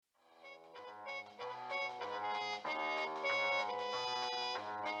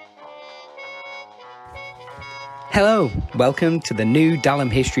Hello, welcome to the new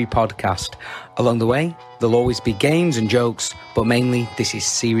Dalham History podcast. Along the way, there'll always be games and jokes, but mainly this is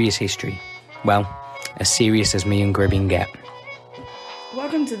serious history. Well, as serious as me and Gribbing get.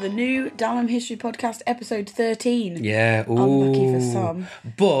 Welcome to the new Dalham History podcast, episode 13. Yeah, ooh. Unlucky for some.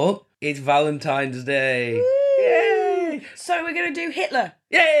 But it's Valentine's Day. Woo! Yay! So we're going to do Hitler.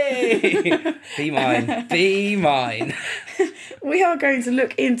 Yay! Be mine. Be mine. We are going to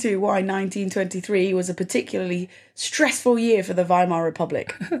look into why 1923 was a particularly stressful year for the Weimar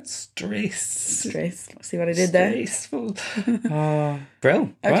Republic. Stress. See what I did there? Stressful.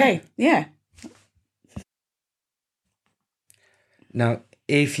 Brill. Okay, right. yeah. Now,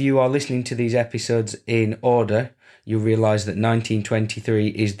 if you are listening to these episodes in order, you'll realise that 1923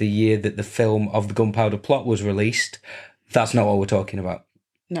 is the year that the film of the Gunpowder Plot was released. That's not what we're talking about.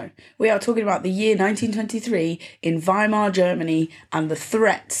 No, we are talking about the year 1923 in Weimar, Germany, and the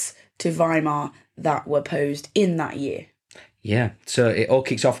threats to Weimar that were posed in that year. Yeah, so it all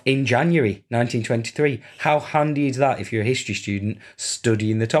kicks off in January 1923. How handy is that if you're a history student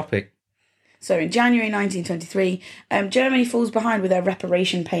studying the topic? So in January 1923, Germany falls behind with their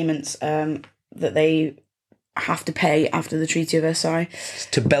reparation payments that they have to pay after the Treaty of Versailles. It's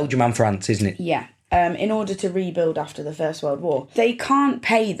to Belgium and France, isn't it? Yeah. In order to rebuild after the First World War. They can't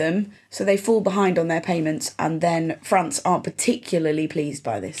pay them, so they fall behind on their payments, and then France aren't particularly pleased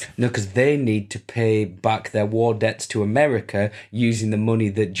by this. No, because they need to pay back their war debts to America using the money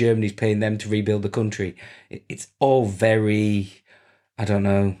that Germany's paying them to rebuild the country. It's all very, I don't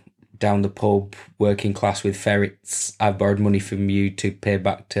know, down the pub, working class with ferrets. I've borrowed money from you to pay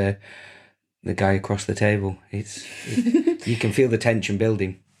back to the guy across the table. You can feel the tension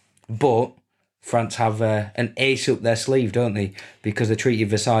building. But France have an ace up their sleeve, don't they? Because the Treaty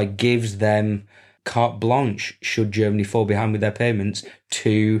of Versailles gives them carte blanche, should Germany fall behind with their payments,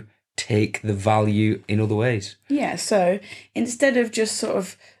 to take the value in other ways. Yeah, so instead of just sort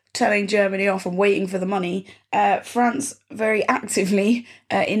of telling Germany off and waiting for the money, France very actively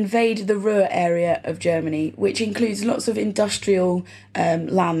invade the Ruhr area of Germany, which includes lots of industrial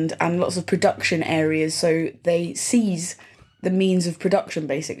land and lots of production areas. So they seize the means of production,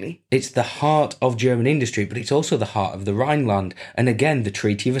 basically. It's the heart of German industry, but it's also the heart of the Rhineland. And again, the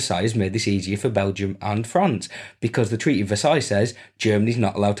Treaty of Versailles has made this easier for Belgium and France, because the Treaty of Versailles says Germany's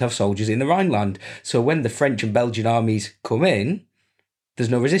not allowed to have soldiers in the Rhineland. So when the French and Belgian armies come in, there's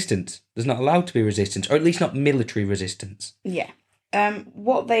no resistance. There's not allowed to be resistance, or at least not military resistance. Yeah.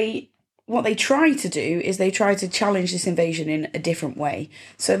 What they try to do is they try to challenge this invasion in a different way.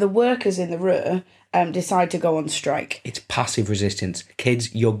 So the workers in the Ruhr decide to go on strike. It's passive resistance.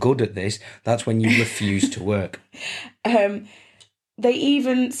 Kids, you're good at this. That's when you refuse to work. Some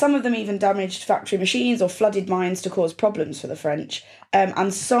of them even damaged factory machines or flooded mines to cause problems for the French.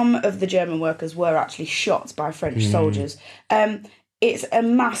 And some of the German workers were actually shot by French soldiers. It's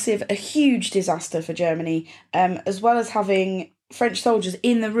a huge disaster for Germany, as well as having French soldiers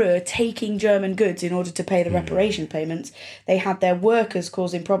in the Ruhr taking German goods in order to pay the reparation payments. They had their workers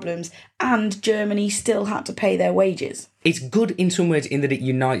causing problems, and Germany still had to pay their wages. It's good in some ways in that it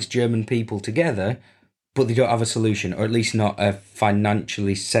unites German people together, but they don't have a solution, or at least not a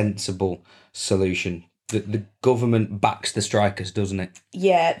financially sensible solution. The government backs the strikers, doesn't it?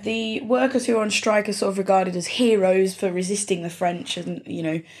 Yeah, the workers who are on strike are sort of regarded as heroes for resisting the French and,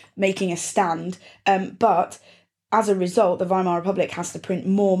 making a stand. But as a result, the Weimar Republic has to print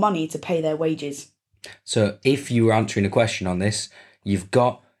more money to pay their wages. So if you were answering a question on this, you've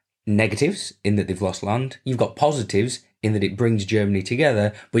got negatives in that they've lost land. You've got positives in that it brings Germany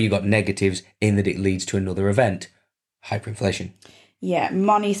together, but you've got negatives in that it leads to another event, hyperinflation. Yeah,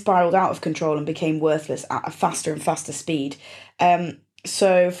 money spiralled out of control and became worthless at a faster and faster speed.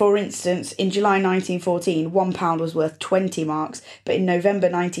 So, for instance, in July 1914, £1 was worth 20 marks, but in November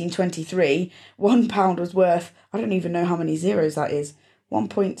 1923, £1 was worth, I don't even know how many zeros that is,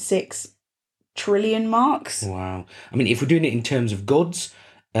 1.6 trillion marks. Wow. I mean, if we're doing it in terms of goods,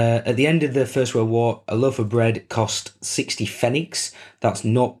 at the end of the First World War, a loaf of bread cost 60 pfennigs. That's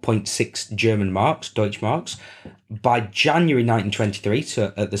 0.6 German marks, Deutsche marks. By January 1923,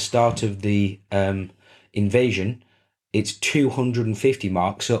 so at the start of the invasion, it's 250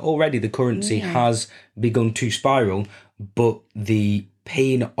 marks. So already the currency has begun to spiral, but the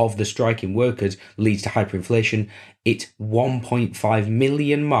pain of the striking workers leads to hyperinflation. It's 1.5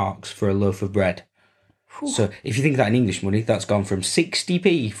 million marks for a loaf of bread. So if you think that in English money, that's gone from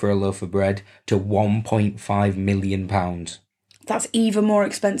 60p for a loaf of bread to £1.5 million. That's even more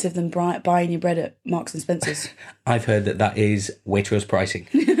expensive than buying your bread at Marks and Spencer's. I've heard that is Waitrose pricing.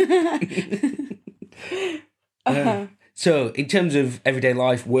 So, in terms of everyday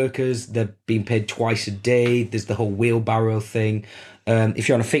life, workers, they're being paid twice a day. There's the whole wheelbarrow thing. If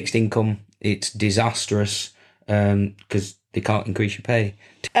you're on a fixed income, it's disastrous because they can't increase your pay.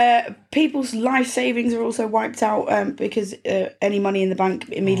 People's life savings are also wiped out because any money in the bank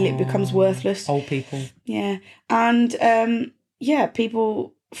immediately becomes worthless. Old people. Yeah. And,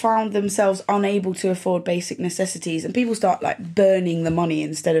 people found themselves unable to afford basic necessities, and people start like burning the money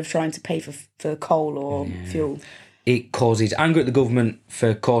instead of trying to pay for coal or fuel. It causes anger at the government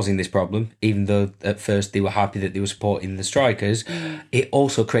for causing this problem, even though at first they were happy that they were supporting the strikers. It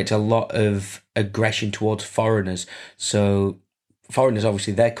also creates a lot of aggression towards foreigners. So foreigners,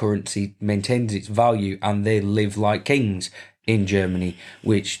 obviously, their currency maintains its value and they live like kings in Germany,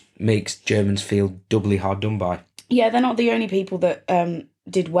 which makes Germans feel doubly hard done by. Yeah, they're not the only people that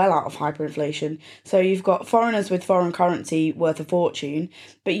did well out of hyperinflation. So you've got foreigners with foreign currency worth a fortune,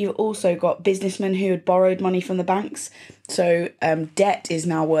 but you've also got businessmen who had borrowed money from the banks. So debt is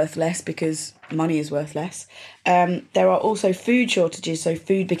now worth less because money is worth less. There are also food shortages, so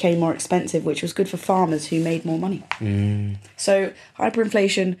food became more expensive, which was good for farmers who made more money. So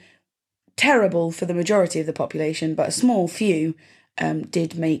hyperinflation, terrible for the majority of the population, but a small few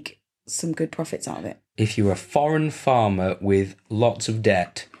did make some good profits out of it. If you're a foreign farmer with lots of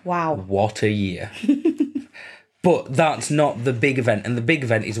debt, Wow. What a year. But that's not the big event, and the big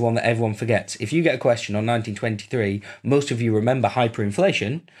event is the one that everyone forgets. If you get a question on 1923, most of you remember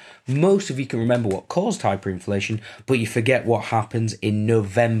hyperinflation, most of you can remember what caused hyperinflation, but you forget what happens in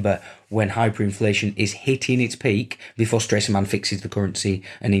November when hyperinflation is hitting its peak before Stresemann fixes the currency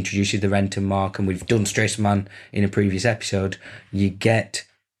and introduces the Rentenmark, and we've done Stresemann in a previous episode. You get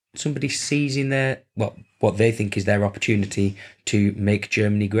somebody seizing what they think is their opportunity to make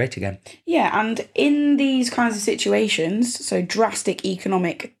Germany great again. Yeah, and in these kinds of situations, so drastic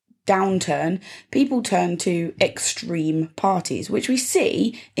economic downturn, people turn to extreme parties, which we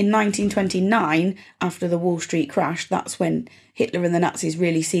see in 1929 after the Wall Street crash. That's when Hitler and the Nazis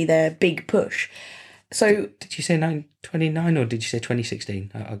really see their big push. So, did you say 1929 or did you say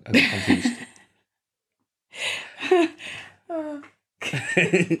 2016? I got confused.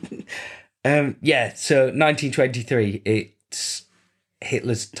 So 1923, it's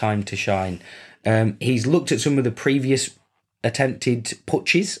Hitler's time to shine. He's looked at some of the previous attempted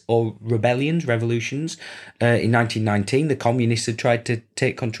putsches or revolutions. In 1919, the communists had tried to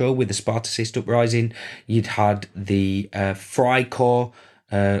take control with the Spartacist uprising. You'd had the Freikorps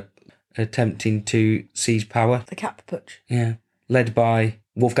attempting to seize power. The Kapp putsch. Yeah, led by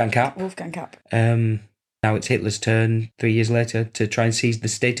Wolfgang Kapp. Now it's Hitler's turn 3 years later to try and seize the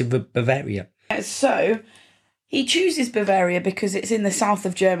state of Bavaria. So he chooses Bavaria because it's in the south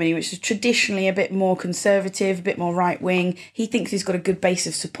of Germany, which is traditionally a bit more conservative, a bit more right-wing. He thinks he's got a good base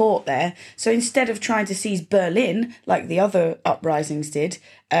of support there. So instead of trying to seize Berlin, like the other uprisings did,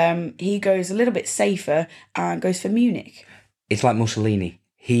 he goes a little bit safer and goes for Munich. It's like Mussolini.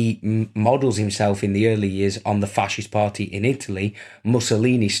 He models himself in the early years on the fascist party in Italy.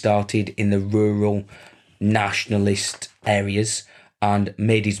 Mussolini started in the rural nationalist areas and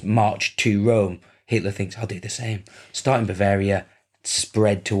made his march to Rome. Hitler thinks, I'll do the same. Start in Bavaria,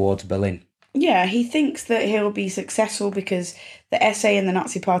 spread towards Berlin. Yeah, he thinks that he'll be successful because the SA and the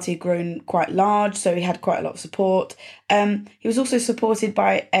Nazi Party had grown quite large, so he had quite a lot of support. He was also supported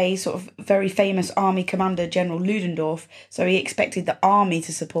by a sort of very famous army commander, General Ludendorff, so he expected the army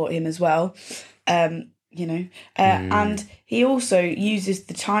to support him as well. And he also uses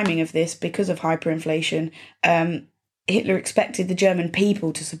the timing of this because of hyperinflation. Hitler expected the German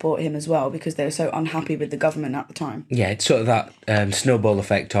people to support him as well because they were so unhappy with the government at the time. Yeah, it's sort of that snowball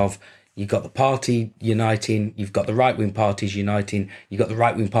effect of you've got the party uniting, you've got the right-wing parties uniting, you've got the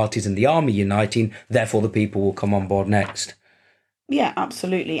right-wing parties and the army uniting, therefore the people will come on board next. Yeah,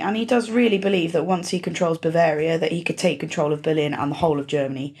 absolutely. And he does really believe that once he controls Bavaria, that he could take control of Berlin and the whole of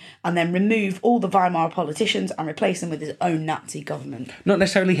Germany and then remove all the Weimar politicians and replace them with his own Nazi government. Not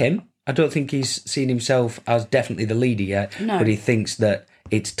necessarily him. I don't think he's seen himself as definitely the leader yet, but he thinks that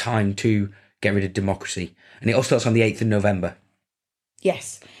it's time to get rid of democracy. And it all starts on the 8th of November.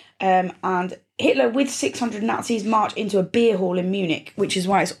 Yes. And Hitler, with 600 Nazis, march into a beer hall in Munich, which is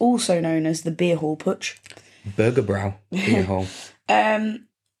why it's also known as the Beer Hall Putsch. Bürgerbrau Beer Hall. And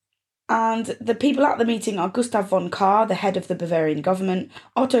the people at the meeting are Gustav von Kahr, the head of the Bavarian government,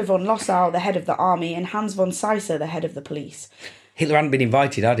 Otto von Lossow, the head of the army, and Hans von Seisser, the head of the police. Hitler hadn't been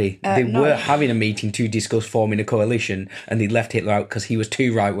invited, had he? They were having a meeting to discuss forming a coalition, and they'd left Hitler out because he was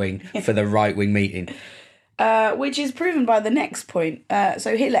too right-wing for the right-wing meeting. Which is proven by the next point.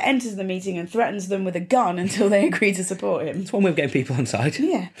 So Hitler enters the meeting and threatens them with a gun until they agree to support him. It's one way of getting people on side.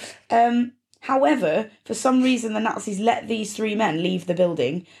 Yeah. However, for some reason, the Nazis let these three men leave the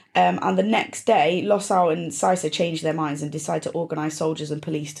building, and the next day, Lossow and Seisser changed their minds and decided to organise soldiers and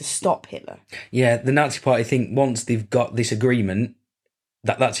police to stop Hitler. Yeah, the Nazi Party think once they've got this agreement,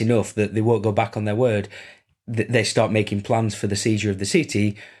 that's enough, that they won't go back on their word. They start making plans for the seizure of the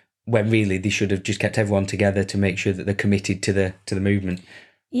city, when really they should have just kept everyone together to make sure that they're committed to the movement.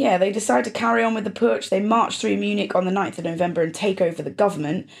 Yeah, they decide to carry on with the putsch. They march through Munich on the 9th of November and take over the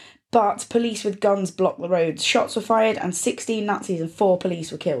government. But police with guns blocked the roads. Shots were fired and 16 Nazis and 4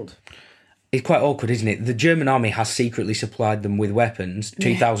 police were killed. It's quite awkward, isn't it? The German army has secretly supplied them with weapons,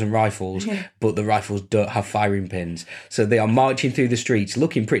 2,000 rifles, but the rifles don't have firing pins. So they are marching through the streets,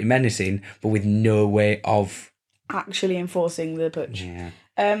 looking pretty menacing, but with no way of actually enforcing the putsch. Yeah.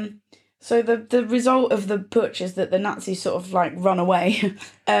 So the result of the putsch is that the Nazis sort of like run away.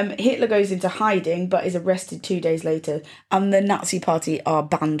 Hitler goes into hiding but is arrested 2 days later, and the Nazi Party are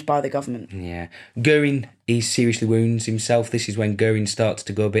banned by the government. Yeah. Goering, he seriously wounds himself. This is when Goering starts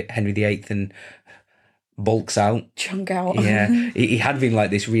to go a bit Henry VIII and bulks out. Chunk out. Yeah. he had been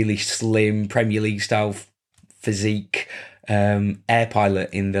like this really slim Premier League style physique air pilot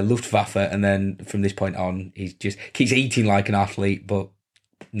in the Luftwaffe, and then from this point on he just keeps eating like an athlete but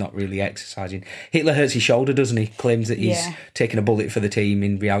not really exercising. Hitler hurts his shoulder, doesn't he? Claims that he's taken a bullet for the team.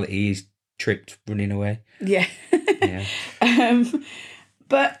 In reality, he's tripped running away. Yeah.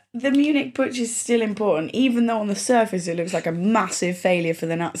 But the Munich putsch is still important, even though on the surface it looks like a massive failure for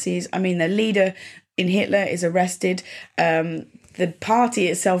the Nazis. I mean, the leader in Hitler is arrested. The party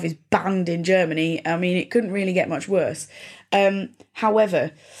itself is banned in Germany. I mean, it couldn't really get much worse.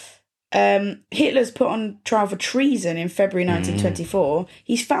 However, Hitler's put on trial for treason in February 1924.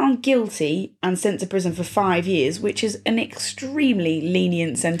 He's found guilty and sent to prison for 5 years, which is an extremely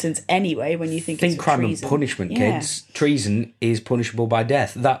lenient sentence anyway when you think it's crime treason. and punishment, kids. Treason is punishable by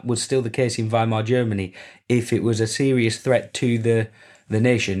death. That was still the case in Weimar Germany. If it was a serious threat to the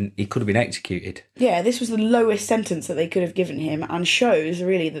nation, he could have been executed. Yeah, this was the lowest sentence that they could have given him, and shows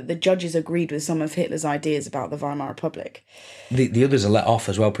really that the judges agreed with some of Hitler's ideas about the Weimar Republic. The others are let off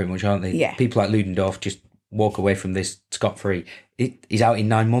as well, pretty much, aren't they? Yeah. People like Ludendorff just walk away from this scot-free. He's out in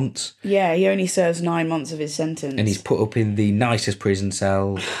 9 months. Yeah, he only serves 9 months of his sentence. And he's put up in the nicest prison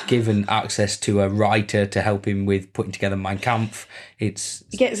cell, given access to a writer to help him with putting together Mein Kampf. He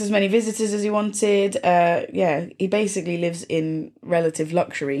gets as many visitors as he wanted. He basically lives in relative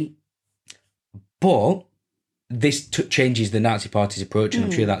luxury. But this changes the Nazi Party's approach, and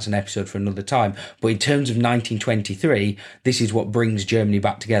I'm sure that's an episode for another time. But in terms of 1923, this is what brings Germany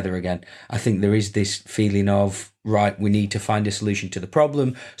back together again. I think there is this feeling of, right, we need to find a solution to the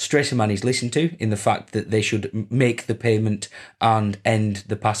problem. Stresemann is listened to in the fact that they should make the payment and end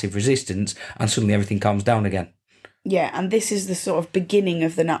the passive resistance, and suddenly everything calms down again. Yeah, and this is the sort of beginning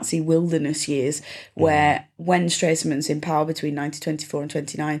of the Nazi wilderness years, where when Stresemann's in power between 1924 and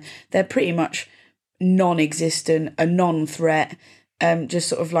 1929, they're pretty much non-existent, a non-threat, just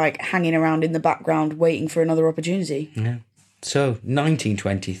sort of like hanging around in the background waiting for another opportunity. Yeah. So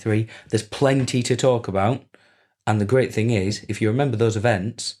 1923, there's plenty to talk about, and the great thing is, if you remember those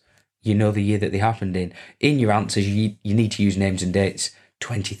events, you know the year that they happened in. In your answers, you need to use names and dates.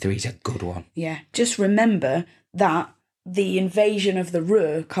 23 is a good one. Yeah, just remember that the invasion of the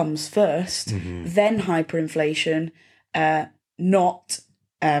Ruhr comes first, then hyperinflation, not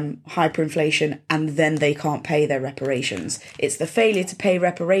hyperinflation, and then they can't pay their reparations. It's the failure to pay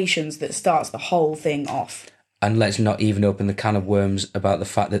reparations that starts the whole thing off. And let's not even open the can of worms about the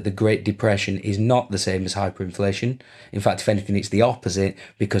fact that the Great Depression is not the same as hyperinflation. In fact, if anything, it's the opposite,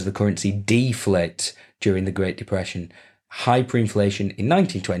 because the currency deflates during the Great Depression. Hyperinflation in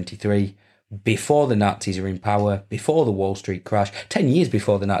 1923, before the Nazis are in power, before the Wall Street crash, 10 years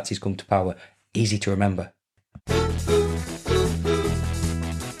before the Nazis come to power. Easy to remember.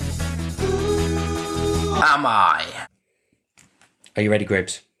 Am I? Are you ready,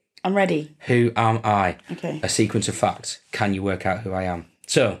 Gribbs? I'm ready. Who am I? Okay. A sequence of facts. Can you work out who I am?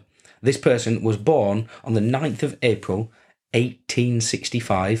 So, this person was born on the 9th of April,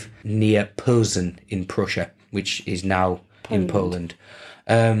 1865, near Posen in Prussia, which is now in Poland.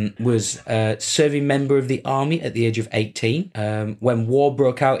 Was a serving member of the army at the age of 18. When war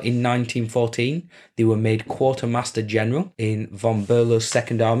broke out in 1914, they were made quartermaster general in von Berlow's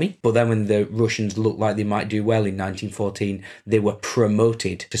Second Army. But then when the Russians looked like they might do well in 1914, they were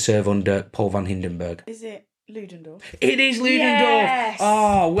promoted to serve under Paul von Hindenburg. Is it Ludendorff? It is Ludendorff! Yes!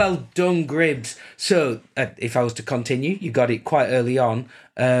 Oh, well done, Gribbs. So, if I was to continue, you got it quite early on.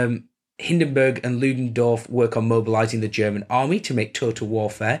 Hindenburg and Ludendorff work on mobilising the German army to make total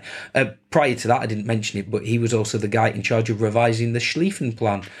warfare. Prior to that, I didn't mention it, but he was also the guy in charge of revising the Schlieffen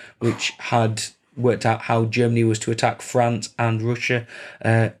Plan, which had worked out how Germany was to attack France and Russia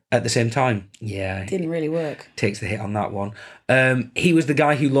at the same time. Yeah. Didn't really work. Takes the hit on that one. He was the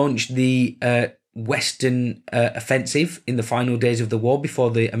guy who launched the Western offensive in the final days of the war before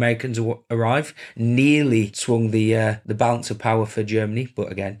the Americans arrived. Nearly swung the balance of power for Germany,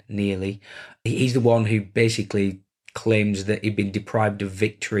 but again, nearly. He's the one who basically claims that he'd been deprived of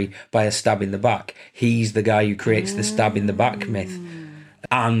victory by a stab in the back. He's the guy who creates the stab in the back myth.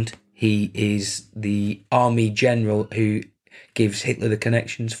 And he is the army general who gives Hitler the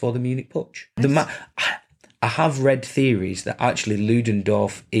connections for the Munich Putsch. I have read theories that actually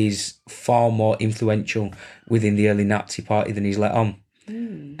Ludendorff is far more influential within the early Nazi party than he's let on.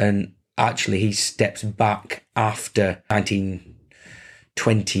 And actually he steps back after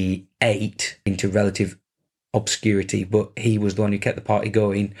 1928 into relative obscurity, but he was the one who kept the party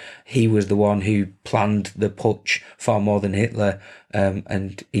going. He was the one who planned the putsch far more than Hitler,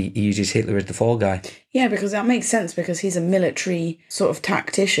 and he uses Hitler as the fall guy. Yeah, because that makes sense, because he's a military sort of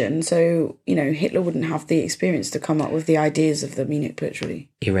tactician, so, Hitler wouldn't have the experience to come up with the ideas of the Munich Putsch, really.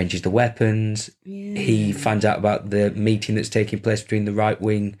 He arranges the weapons. Yeah. He finds out about the meeting that's taking place between the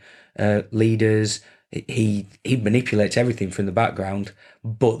right-wing leaders. He manipulates everything from the background,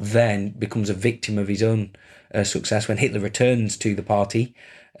 but then becomes a victim of his own success. When Hitler returns to the party,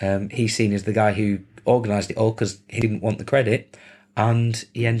 he's seen as the guy who organised it all because he didn't want the credit, and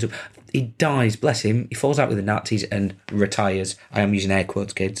he dies, bless him. He falls out with the Nazis and retires. I am using air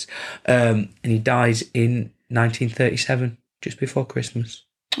quotes, kids. And he dies in 1937, just before Christmas.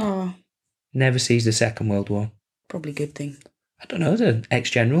 Oh. Never sees the Second World War. Probably a good thing. I don't know, as an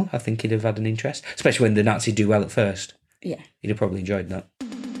ex-general, I think he'd have had an interest, especially when the Nazis do well at first. Yeah. He'd have probably enjoyed that.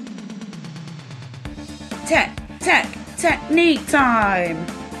 Technique time!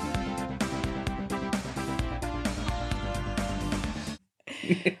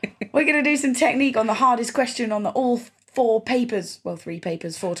 We're going to do some technique on the hardest question on all 4 papers. Well, 3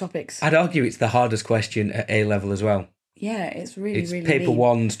 papers, 4 topics. I'd argue it's the hardest question at A level as well. Yeah, it's really paper neat.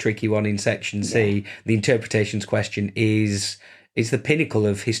 1's tricky one in section C. The interpretations question is the pinnacle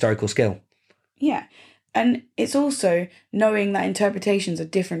of historical skill. Yeah, and it's also knowing that interpretations are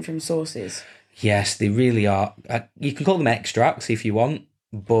different from sources. Yes, they really are. You can call them extracts if you want,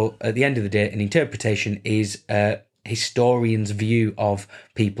 but at the end of the day, an interpretation is a historian's view of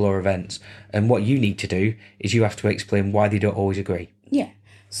people or events. And what you need to do is you have to explain why they don't always agree. Yeah,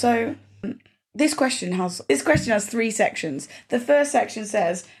 so This question has 3 sections. The first section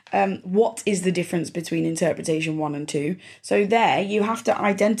says, what is the difference between interpretation 1 and 2? So there you have to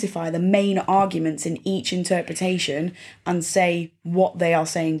identify the main arguments in each interpretation and say what they are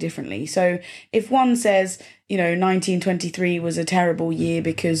saying differently. So if one says, 1923 was a terrible year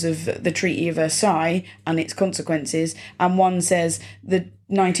because of the Treaty of Versailles and its consequences, and one says the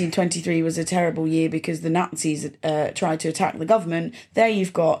 1923 was a terrible year because the Nazis tried to attack the government, there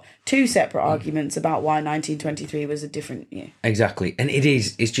you've got 2 separate arguments about why 1923 was a different year. Exactly. And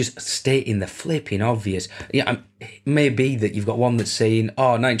it's just stating the flipping obvious. Yeah, it may be that you've got one that's saying,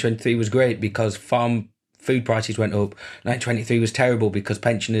 1923 was great because farm food prices went up. 1923 was terrible because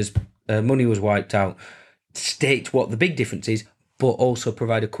pensioners' money was wiped out. State what the big difference is, but also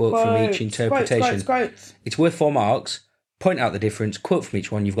provide a quote from each interpretation. Quotes. It's worth 4 marks. Point out the difference, quote from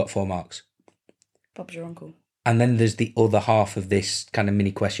each one, you've got 4 marks. Bob's your uncle. And then there's the other half of this kind of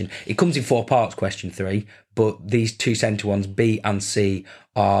mini question. It comes in 4 parts, question 3, but these 2 centre ones, B and C,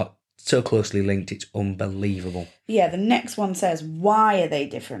 are so closely linked, it's unbelievable. Yeah, the next one says, why are they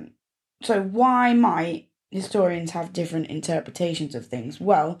different? So why might historians have different interpretations of things?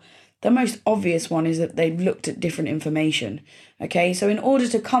 Well, the most obvious one is that they've looked at different information. Okay, so in order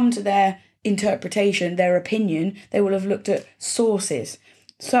to come to their interpretation, their opinion, they will have looked at sources.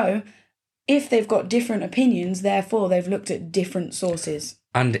 So if they've got different opinions, therefore they've looked at different sources.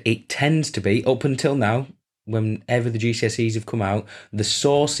 And it tends to be, up until now, whenever the GCSEs have come out, the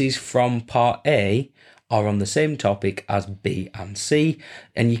sources from part A are on the same topic as B and C,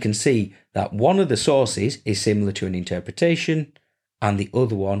 and you can see that one of the sources is similar to an interpretation and the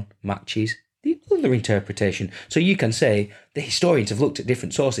other one matches the other interpretation. So you can say the historians have looked at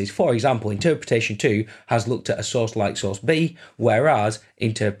different sources. For example, interpretation 2 has looked at a source like source B, whereas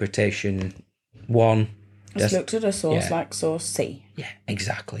interpretation 1 has looked at a source like source C. Yeah,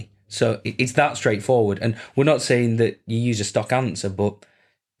 exactly. So it's that straightforward. And we're not saying that you use a stock answer, but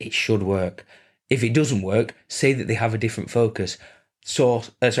it should work. If it doesn't work, say that they have a different focus.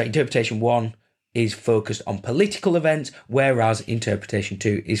 Interpretation 1 is focused on political events, whereas interpretation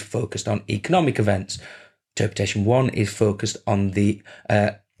 2 is focused on economic events. Interpretation 1 is focused on the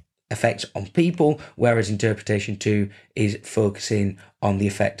effects on people, whereas interpretation 2 is focusing on the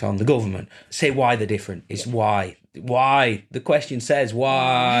effect on the government. Say why they're different. It's why. Why? The question says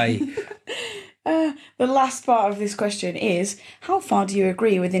why. The last part of this question is, how far do you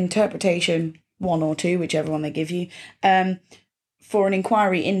agree with interpretation 1 or 2, whichever one they give you, for an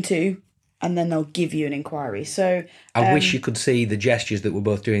inquiry into, and then they'll give you an inquiry. So I wish you could see the gestures that we're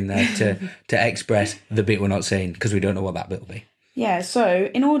both doing there to express the bit we're not saying, because we don't know what that bit will be. Yeah, so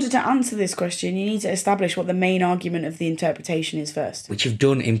in order to answer this question, you need to establish what the main argument of the interpretation is first. Which you've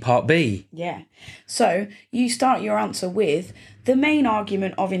done in part B. Yeah. So you start your answer with, the main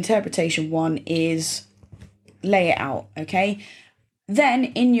argument of interpretation 1 is, lay it out, okay? Then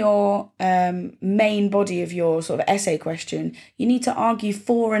in your main body of your sort of essay question, you need to argue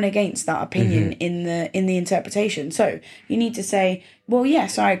for and against that opinion in the interpretation. So you need to say, well,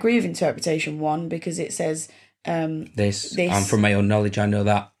 yes, I agree with interpretation 1 because it says this, and from my own knowledge, I know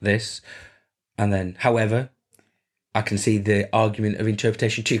that this. And then, however, I can see the argument of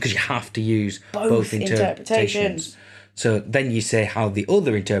interpretation 2 because you have to use both interpretations. So then you say how the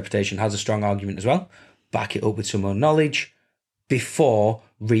other interpretation has a strong argument as well, back it up with some own knowledge before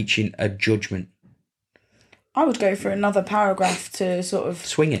reaching a judgment. I would go for another paragraph to sort of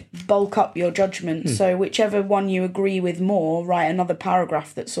swing it, bulk up your judgment. So whichever one you agree with more, write another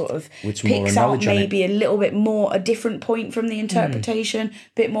paragraph that sort of picks out maybe a little bit more, a different point from the interpretation, a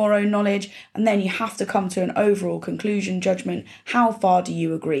bit more own knowledge, and then you have to come to an overall conclusion, judgment. How far do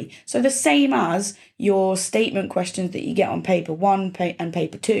you agree? So the same as your statement questions that you get on paper 1 and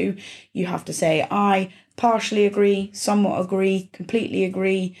paper 2, you have to say, I partially agree, somewhat agree, completely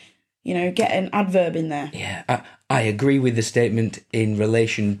agree. You know, get an adverb in there. Yeah, I agree with the statement in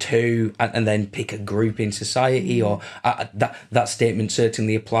relation to, and then pick a group in society, or that statement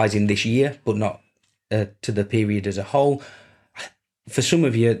certainly applies in this year, but not to the period as a whole. For some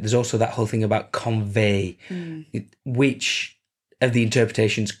of you, there's also that whole thing about convey, which of the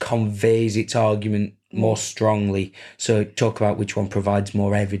interpretations conveys its argument more strongly. So talk about which one provides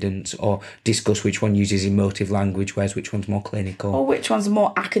more evidence, or discuss which one uses emotive language, whereas which one's more clinical, or which one's a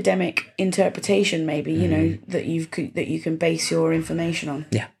more academic interpretation, maybe you know that you can base your information on.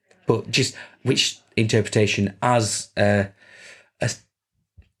 Yeah, but just which interpretation, as a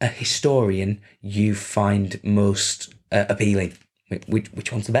historian, you find most appealing.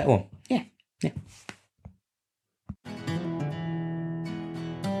 Which one's the better one? Yeah.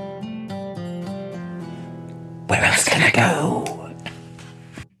 Where else can I go?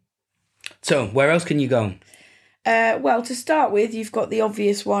 So, where else can you go? Well, to start with, you've got the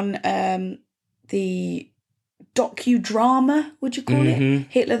obvious one, the docudrama, would you call it?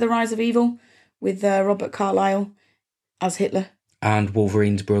 Hitler, the Rise of Evil, with Robert Carlyle as Hitler. And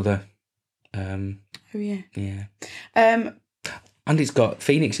Wolverine's brother. Oh, yeah. Yeah. And it's got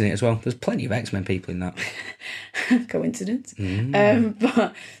Phoenix in it as well. There's plenty of X-Men people in that. Coincidence.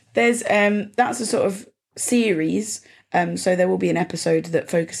 But there's that's a sort of series, so there will be an episode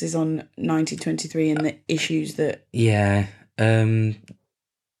that focuses on 1923 and the issues that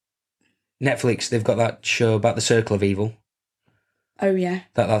Netflix, they've got that show about the Circle of Evil. Oh yeah,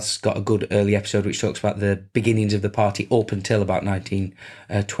 that's got a good early episode which talks about the beginnings of the party up until about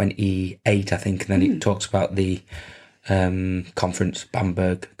 1928, I think, and then it talks about the conference,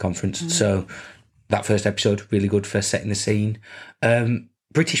 Bamberg conference. So that first episode, really good for setting the scene.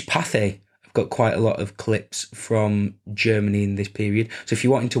 British Pathé, got quite a lot of clips from Germany in this period. So if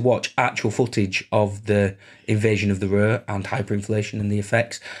you're wanting to watch actual footage of the invasion of the Ruhr and hyperinflation and the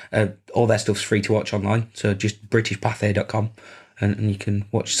effects, all their stuff's free to watch online. So just britishpathé.com and you can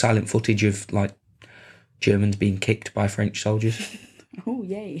watch silent footage of like Germans being kicked by French soldiers. Oh,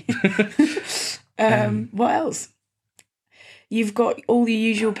 yay. What else? You've got all the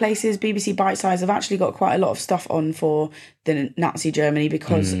usual places. BBC Bitesize have actually got quite a lot of stuff on for the Nazi Germany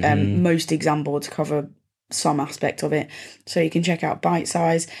because most exam boards cover some aspect of it. So you can check out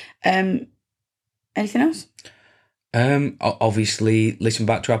Bitesize. Anything else? Obviously, listen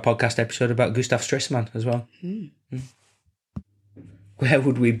back to our podcast episode about Gustav Stresemann as well. Where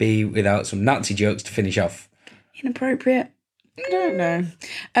would we be without some Nazi jokes to finish off? Inappropriate? I don't know.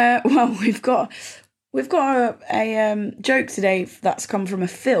 Well, we've got a joke today that's come from a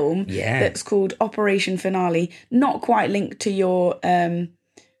film that's called Operation Finale. Not quite linked to your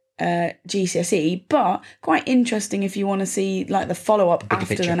GCSE, but quite interesting if you want to see like the follow-up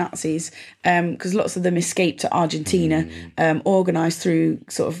after the Nazis, because lots of them escaped to Argentina, organised through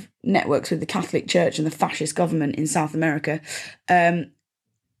sort of networks with the Catholic Church and the fascist government in South America. And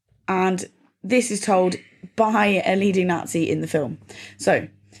this is told by a leading Nazi in the film. So,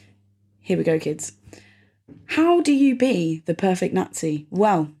 here we go, kids. How do you be the perfect Nazi?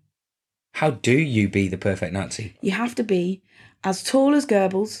 Well, how do you be the perfect Nazi? You have to be as tall as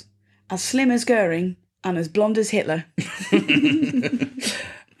Goebbels, as slim as Goering, and as blonde as Hitler.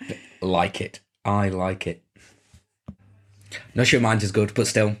 Like it. I like it. Not sure mine's as good, but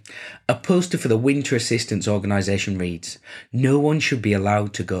still. A poster for the Winter Assistance Organisation reads, "No one should be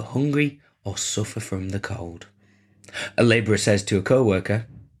allowed to go hungry or suffer from the cold." A labourer says to a co-worker,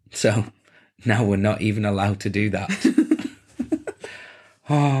 "So, now we're not even allowed to do that."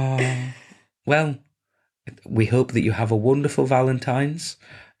 Oh, well, we hope that you have a wonderful Valentine's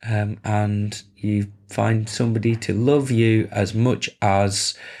and you find somebody to love you as much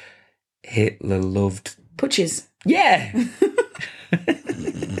as Hitler loved Putches. Yeah.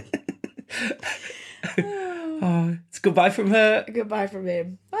 Oh, it's goodbye from her. Goodbye from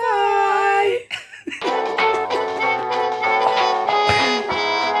him. Bye.